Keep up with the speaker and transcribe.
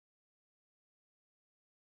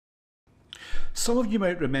Some of you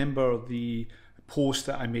might remember the post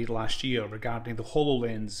that I made last year regarding the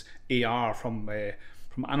Hololens AR from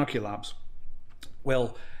Anarky Labs.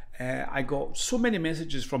 Well, I got so many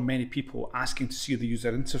messages from many people asking to see the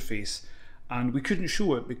user interface, and we couldn't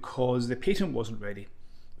show it because the patent wasn't ready.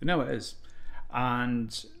 But now it is.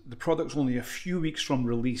 And the product's only a few weeks from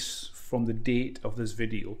release from the date of this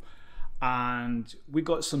video. And we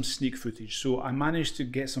got some sneak footage. So I managed to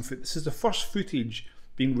get some footage. This is the first footage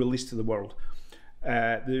being released to the world.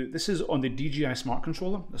 This is on the DJI Smart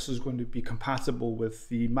Controller. This is going to be compatible with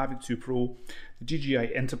the Mavic 2 Pro, the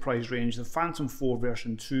DJI Enterprise range, the Phantom 4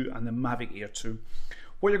 version 2, and the Mavic Air 2.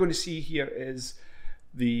 What you're going to see here is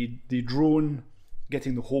the drone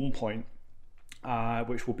getting the home point,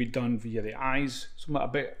 which will be done via the eyes, a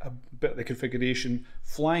bit of the configuration,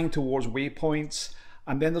 flying towards waypoints,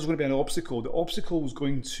 and then there's going to be an obstacle. The obstacle is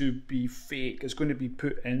going to be fake. It's going to be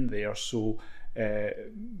put in there, so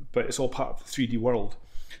but it's all part of the 3D world.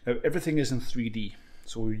 Now everything is in 3D,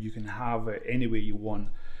 so you can have it any way you want.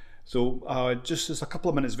 So just as a couple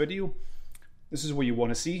of minutes video, this is what you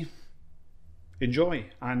want to see. Enjoy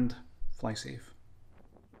and fly safe.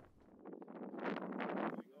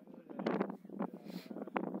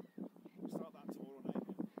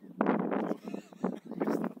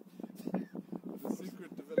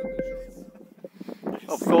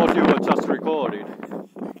 Of course, you were just recorded.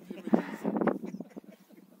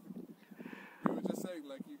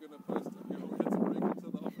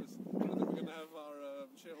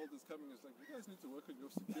 Need to work on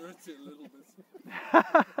your security a little bit.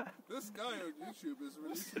 This guy on YouTube is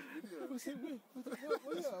releasing videos.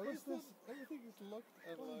 Everything is locked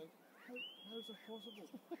and like, how is that possible?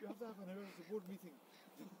 You have to have an hour of the board meeting.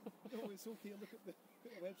 No, it's okay. Look at the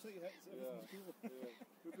website. Everything's cool. Yeah.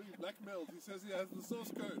 We're being blackmailed. He says he has the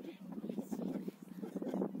source code.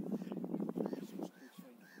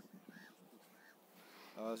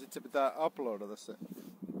 Sitten se pitää uploadata se.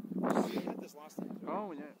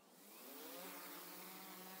 Oh yeah.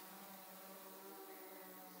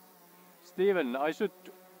 Steven,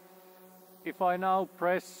 if I now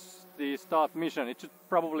press the start mission, it should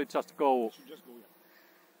probably just go. It should just go, yeah.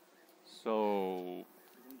 So. You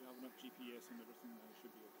don't have enough GPS and everything, it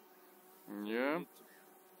should be okay. Yeah.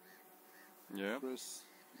 Yeah. Press,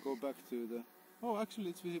 go back to the. Oh, actually,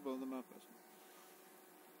 it's visible on the map as well.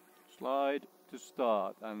 Slide to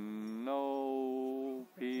start, and no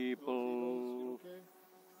people. Okay.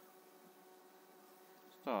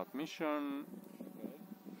 Start mission.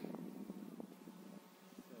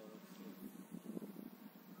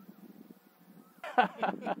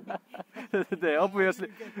 They obviously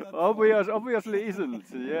isn't,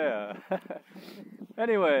 yeah.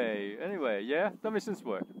 anyway, yeah, the missions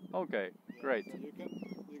work. Okay, great. So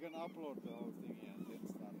you can upload the whole thing and then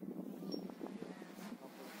start.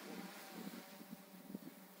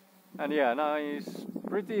 And yeah, nice,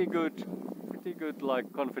 pretty good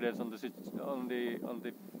like confidence on the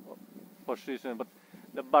position, but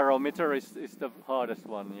the barometer is the hardest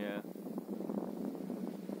one, yeah.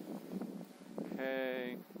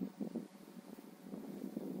 Okay.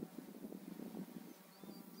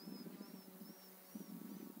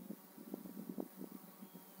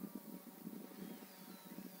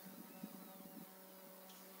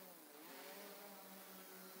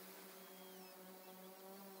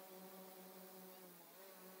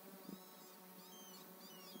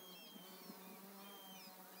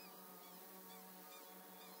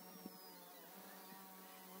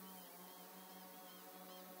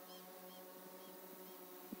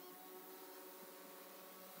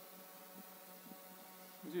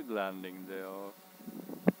 Is it landing there or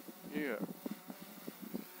here?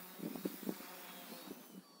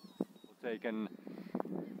 Taken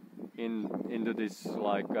into this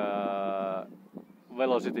like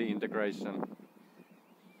velocity integration.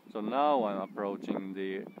 So now I'm approaching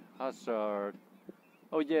the hazard.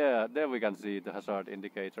 Oh yeah, there we can see the hazard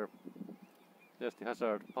indicator. There's the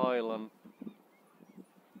hazard pylon.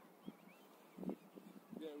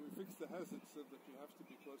 Yeah, we fixed the hazard so that you have to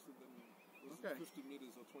be closer than 50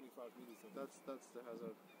 meters or 25 meters. That's the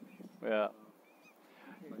hazard. Yeah.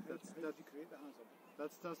 Like how did you create the hazard?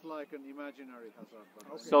 That's just like an imaginary hazard. But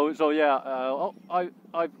Okay. So yeah,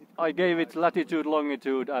 I gave it latitude,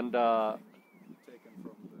 longitude, and